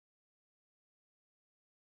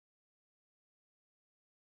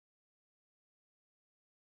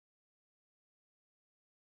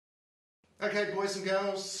Okay, boys and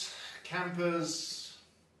girls, campers,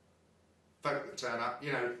 folk that turn up,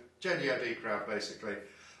 JDOD crowd basically.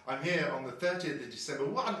 I'm here on the 30th of December.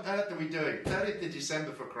 What on earth are we doing? 30th of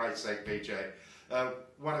December, for Christ's sake, Vijay.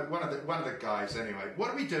 One of the guys, anyway. What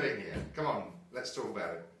are we doing here? Come on, let's talk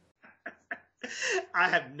about it. I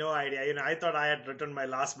have no idea. I thought I had written my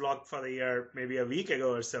last blog for the year maybe a week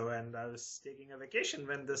ago or so, and I was taking a vacation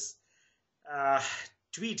when this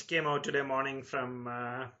tweet came out today morning from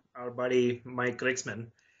our buddy Mike Krigsman,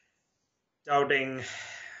 touting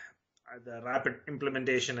the rapid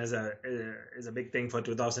implementation is a big thing for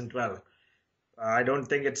 2012. I don't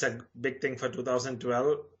think it's a big thing for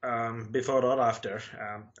 2012 before or after.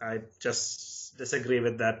 I just disagree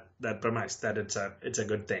with that premise that it's a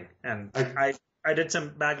good thing. And I did some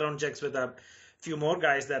background checks with a few more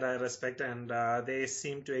guys that I respect, and they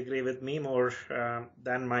seem to agree with me more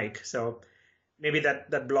than Mike. So maybe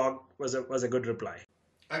that blog was a good reply.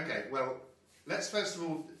 Okay, well, let's first of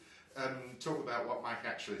all talk about what Mike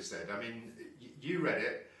actually said. I mean, you read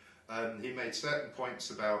it. He made certain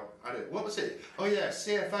points about, what was it? Oh yeah,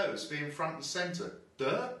 CFOs being front and centre.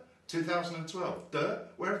 Duh? 2012. Duh?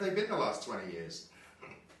 Where have they been the last 20 years?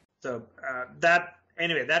 So that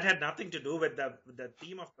had nothing to do with the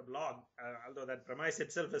theme of the blog, although that premise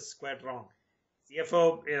itself is quite wrong.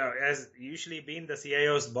 CFO, has usually been the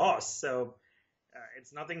CIO's boss, so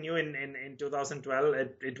it's nothing new in 2012.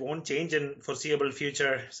 It won't change in foreseeable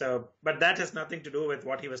future. So, but that has nothing to do with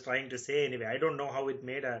what he was trying to say anyway. I don't know how it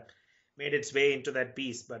made its way into that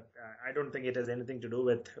piece, but I don't think it has anything to do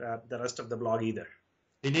with the rest of the blog either.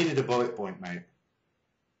 He needed a bullet point, mate.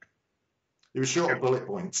 He was short of bullet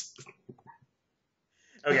points.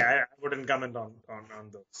 Okay, I wouldn't comment on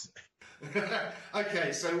those.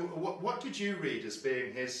 Okay, so what did you read as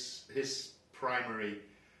being his primary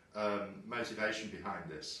motivation behind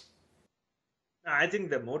this? I think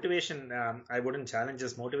the motivation, I wouldn't challenge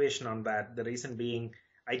his motivation on that. The reason being,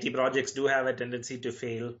 IT projects do have a tendency to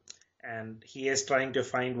fail, and he is trying to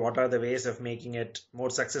find what are the ways of making it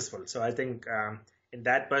more successful. So I think in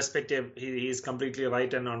that perspective, he is completely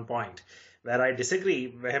right and on point. Where I disagree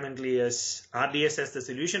vehemently is RDS as the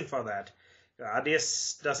solution for that.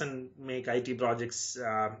 RDS doesn't make IT projects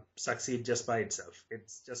succeed just by itself.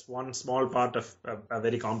 It's just one small part of a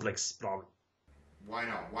very complex problem. Why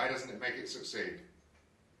not? Why doesn't it make it succeed?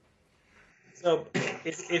 So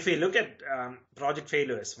if we look at project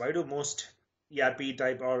failures, why do most ERP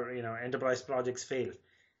type or enterprise projects fail?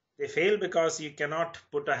 They fail because you cannot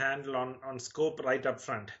put a handle on scope right up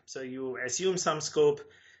front. So you assume some scope,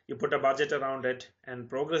 you put a budget around it, and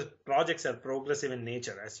projects are progressive in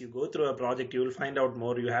nature. As you go through a project, you will find out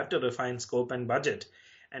more. You have to refine scope and budget.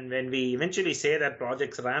 And when we eventually say that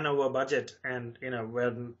projects ran over budget and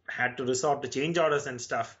had to resort to change orders and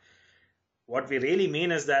stuff, what we really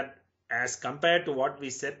mean is that as compared to what we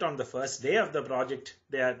set on the first day of the project,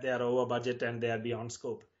 they are over budget and they are beyond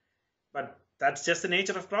scope. But that's just the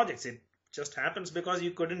nature of projects. It just happens because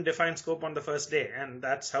you couldn't define scope on the first day, and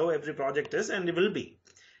that's how every project is and it will be.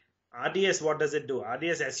 RDS, what does it do?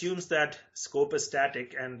 RDS assumes that scope is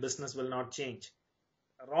static and business will not change.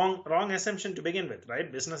 Wrong assumption to begin with, right?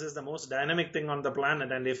 Business is the most dynamic thing on the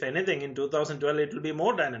planet, and if anything, in 2012, it will be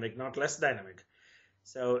more dynamic, not less dynamic.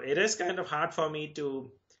 So it is kind of hard for me to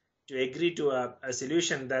agree to a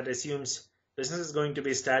solution that assumes business is going to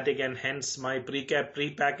be static, and hence my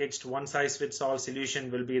prepackaged one-size-fits-all solution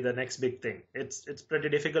will be the next big thing. It's pretty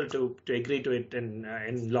difficult to agree to it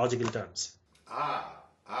in logical terms.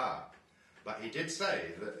 But he did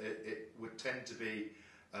say that it would tend to be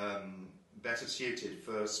better suited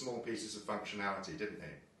for small pieces of functionality, didn't he?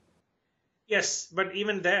 Yes, but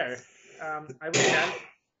even there, I would challenge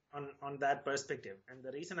on that perspective. And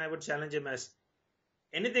the reason I would challenge him is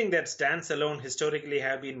anything that stands alone historically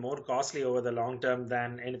have been more costly over the long term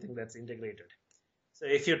than anything that's integrated. So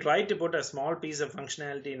if you try to put a small piece of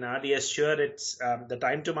functionality in RDS, sure, it's the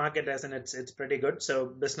time to market as in it's pretty good. So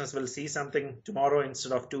business will see something tomorrow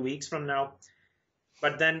instead of 2 weeks from now.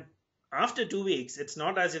 But then after 2 weeks, it's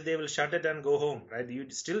not as if they will shut it and go home, right? You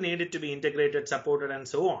still need it to be integrated, supported, and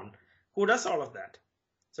so on. Who does all of that?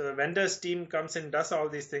 So the vendors team comes in, does all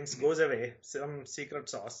these things, goes away, some secret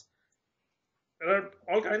sauce. There are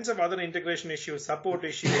all kinds of other integration issues, support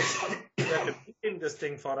issues. You have to maintain this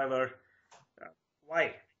thing forever.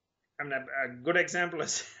 Why? I mean, a good example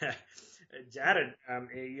is Jared.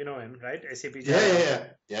 You know him, right? SAP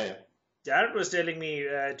Jared. Yeah. Jared was telling me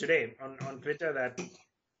today on Twitter that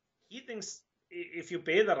he thinks if you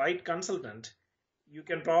pay the right consultant, you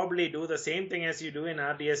can probably do the same thing as you do in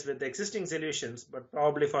RDS with the existing solutions, but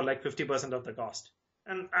probably for like 50% of the cost.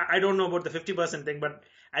 And I don't know about the 50% thing, but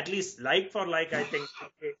at least like for like, I think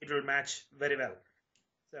it will match very well.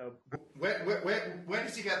 So Where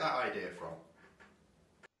does he get that idea from?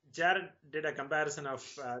 Jared did a comparison of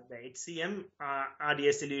the HCM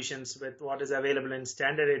RDS solutions with what is available in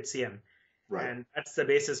standard HCM. Right. And that's the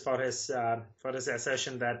basis for his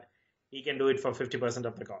assertion that he can do it for 50%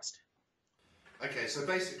 of the cost. Okay, so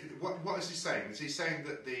basically, what is he saying? Is he saying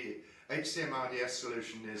that the HCM RDS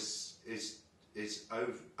solution is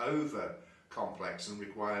over complex and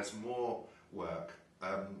requires more work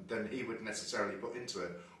than he would necessarily put into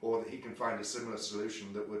it, or that he can find a similar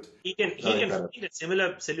solution that would... He can find a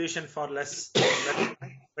similar solution for less,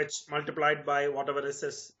 which multiplied by whatever is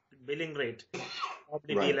his billing rate,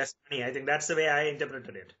 probably be less money. I think that's the way I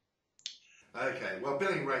interpreted it. Okay, well,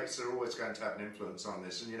 billing rates are always going to have an influence on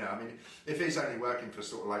this, and I mean, if he's only working for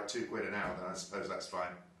sort of like £2 an hour, then I suppose that's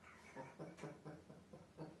fine.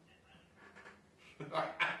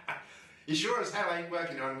 You sure as hell ain't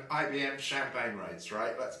working on IBM champagne rates,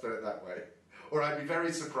 right? Let's put it that way. Or I'd be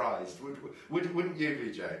very surprised. Wouldn't you,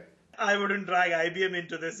 Vijay? I wouldn't drag IBM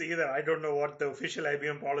into this either. I don't know what the official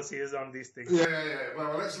IBM policy is on these things. Yeah.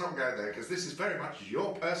 Well, let's not go there, because this is very much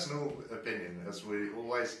your personal opinion, as we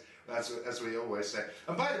always say.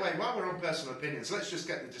 And by the way, while we're on personal opinions, let's just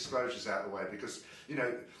get the disclosures out of the way, because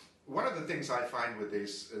one of the things I find with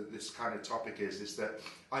this kind of topic is that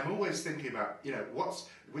I'm always thinking about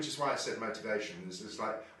which is why I said motivation. Is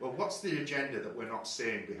like, well, what's the agenda that we're not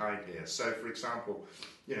seeing behind here? So, for example,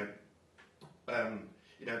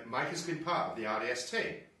 Mike has been part of the RDS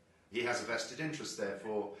team. He has a vested interest,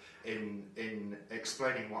 therefore, in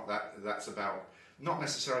explaining what that's about. Not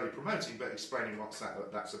necessarily promoting, but explaining what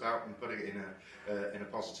that's about and putting it in a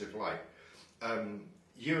positive light.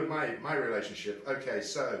 You and my relationship. Okay,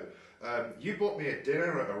 so you bought me a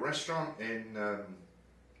dinner at a restaurant in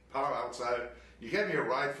Palo Alto. You gave me a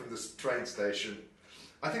ride from the train station.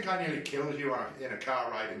 I think I nearly killed you in a car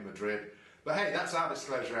ride in Madrid. But hey, that's our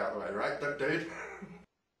disclosure out of the way, right, dude?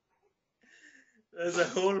 There's a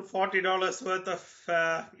whole $40 worth of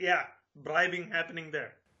bribing happening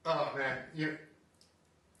there. Oh man,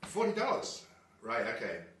 $40, right?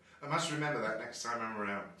 Okay, I must remember that next time I'm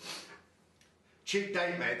around. Cheap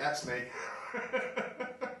date, mate. That's me.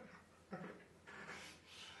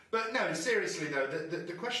 But no, seriously though,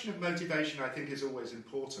 the question of motivation I think is always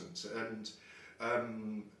important, and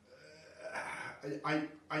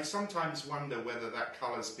I sometimes wonder whether that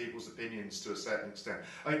colours people's opinions to a certain extent.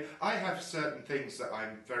 I have certain things that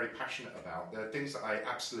I'm very passionate about. There are things that I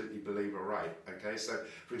absolutely believe are right. Okay, so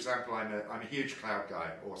for example, I'm a huge cloud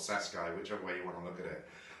guy or SaaS guy, whichever way you want to look at it,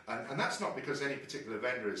 and that's not because any particular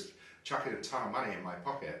vendor is chucking a ton of money in my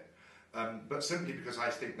pocket. But simply because I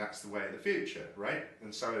think that's the way of the future, right?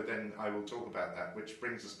 And so then I will talk about that, which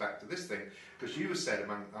brings us back to this thing, because you said,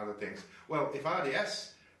 among other things, well, if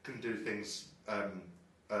RDS can do things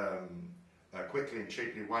quickly and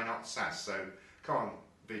cheaply, why not SaaS? So come on,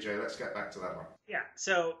 Vijay, let's get back to that one. Yeah,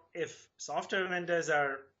 so if software vendors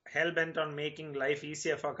are hell-bent on making life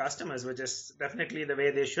easier for customers, which is definitely the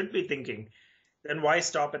way they should be thinking, then why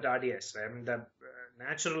stop at RDS? I mean, the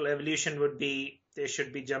natural evolution would be they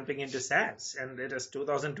should be jumping into SaaS, and it is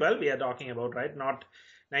 2012 we are talking about, right? Not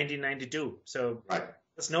 1992. So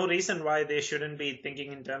there's no reason why they shouldn't be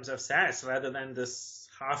thinking in terms of SaaS rather than this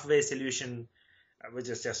halfway solution, which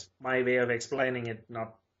is just my way of explaining it,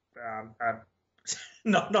 not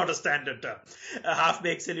a standard term. A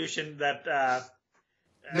half-baked solution that...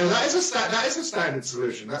 no, that is a standard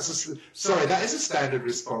solution. That is a standard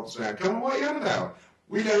response, man. Come on, what are you on about?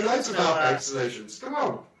 We know loads of half-baked solutions. Come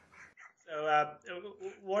on. So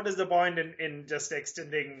what is the point in just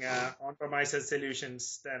extending on-premises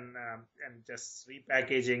solutions then and just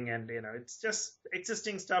repackaging, and it's just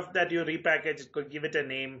existing stuff that you repackage, it could give it a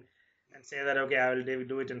name and say that, okay, I will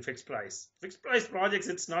do it in fixed price. Fixed price projects,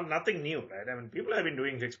 it's nothing new, right? I mean, people have been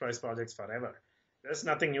doing fixed price projects forever. There's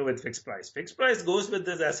nothing new with fixed price. Fixed price goes with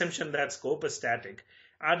this assumption that scope is static.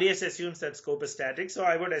 RDS assumes that scope is static, so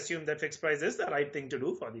I would assume that fixed price is the right thing to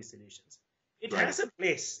do for these solutions. It has a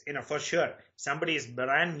place, for sure. Somebody is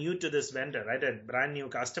brand new to this vendor, right? A brand new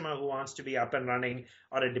customer who wants to be up and running,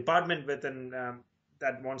 or a department within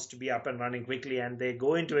that wants to be up and running quickly, and they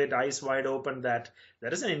go into it eyes wide open that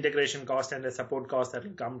there is an integration cost and a support cost that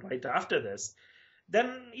will come right after this.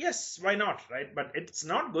 Then yes, why not, right? But it's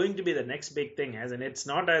not going to be the next big thing, as in it's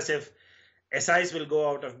not as if SIs will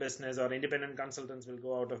go out of business or independent consultants will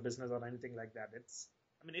go out of business or anything like that.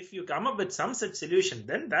 If you come up with some such solution,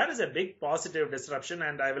 then that is a big positive disruption,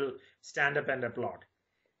 and I will stand up and applaud.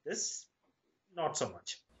 This, not so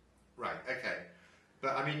much. Right, okay.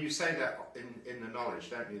 But I mean, you say that in the knowledge,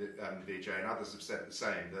 don't you, Vijay, and others have said the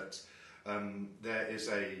same, that there is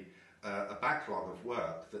a backlog of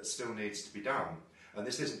work that still needs to be done. And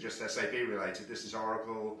this isn't just SAP related, this is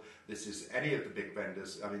Oracle, this is any of the big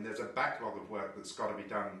vendors. I mean, there's a backlog of work that's got to be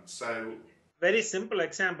done. So, very simple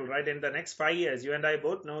example, right? In the next 5 years, you and I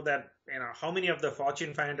both know that, how many of the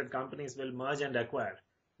Fortune 500 companies will merge and acquire?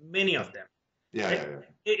 Many of them. Yeah, right? yeah,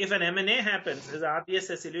 yeah. If an M&A happens, is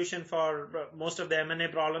RDS a solution for most of the M&A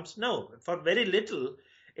problems? No. For very little,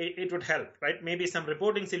 it would help, right? Maybe some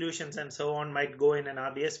reporting solutions and so on might go in an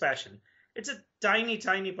RDS fashion. It's a tiny,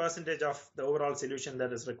 tiny percentage of the overall solution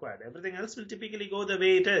that is required. Everything else will typically go the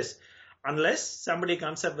way it is, unless somebody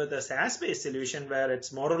comes up with a SaaS-based solution where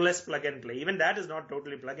it's more or less plug and play. Even that is not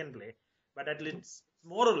totally plug and play, but at least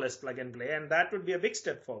more or less plug and play, and that would be a big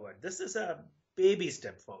step forward. This is a baby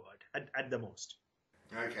step forward at the most.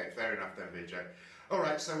 Okay, fair enough then, Vijay. All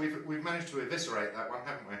right, so we've managed to eviscerate that one,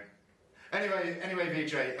 haven't we? Anyway,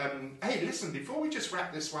 Vijay. Hey, listen, before we just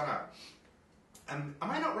wrap this one up, am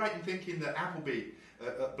I not right in thinking that Appleby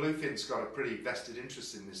at Bluefin's got a pretty vested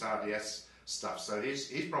interest in this RDS stuff? So he's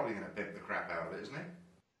probably going to pimp the crap out of it, isn't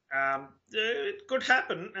he? It could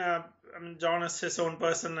happen. John is his own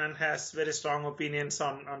person and has very strong opinions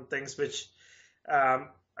on things which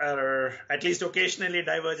are at least occasionally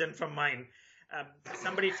divergent from mine.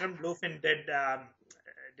 Somebody from Bluefin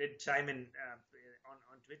did chime in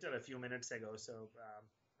on Twitter a few minutes ago, so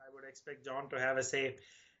I would expect John to have a say.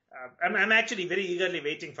 I'm actually very eagerly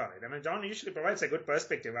waiting for it. I mean, John usually provides a good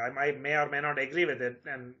perspective. I may or may not agree with it,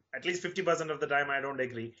 and at least 50% of the time I don't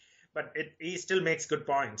agree. But he still makes good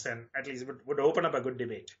points, and at least would open up a good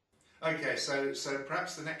debate. Okay, so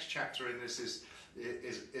perhaps the next chapter in this is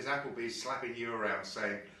Appleby slapping you around,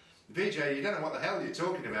 saying, "Vijay, you don't know what the hell you're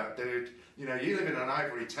talking about, dude. You live in an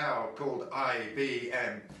ivory tower called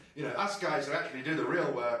IBM. Us guys who actually do the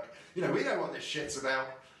real work. We know what this shit's about.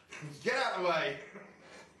 Get out of the way."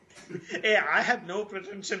 Hey, I have no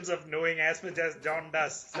pretensions of knowing as much as John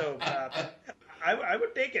does, so I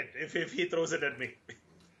would take it if he throws it at me.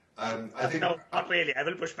 I think no, not really. I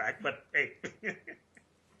will push back, but hey.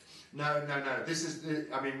 No. This is.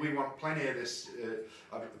 We want plenty of this,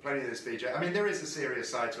 Vijay. I mean, there is a serious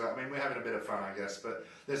side to it. I mean, we're having a bit of fun, I guess, but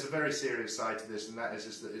there's a very serious side to this, and that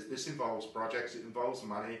is that this involves projects, it involves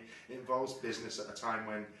money, it involves business at a time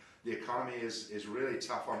when the economy is really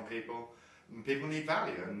tough on people, and people need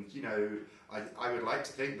value. And I would like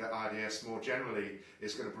to think that RDS more generally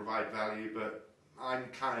is going to provide value, but I'm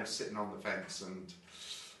kind of sitting on the fence, and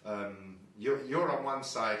you're on one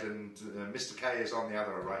side and Mr. K is on the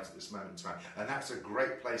other right at this moment in time, and that's a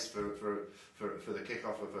great place for the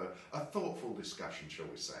kickoff of a thoughtful discussion, shall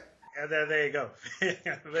we say. Yeah, there you go.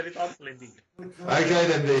 Very thoughtful indeed. Okay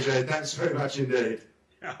then, Vijay, thanks very much indeed.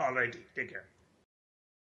 All right, take care.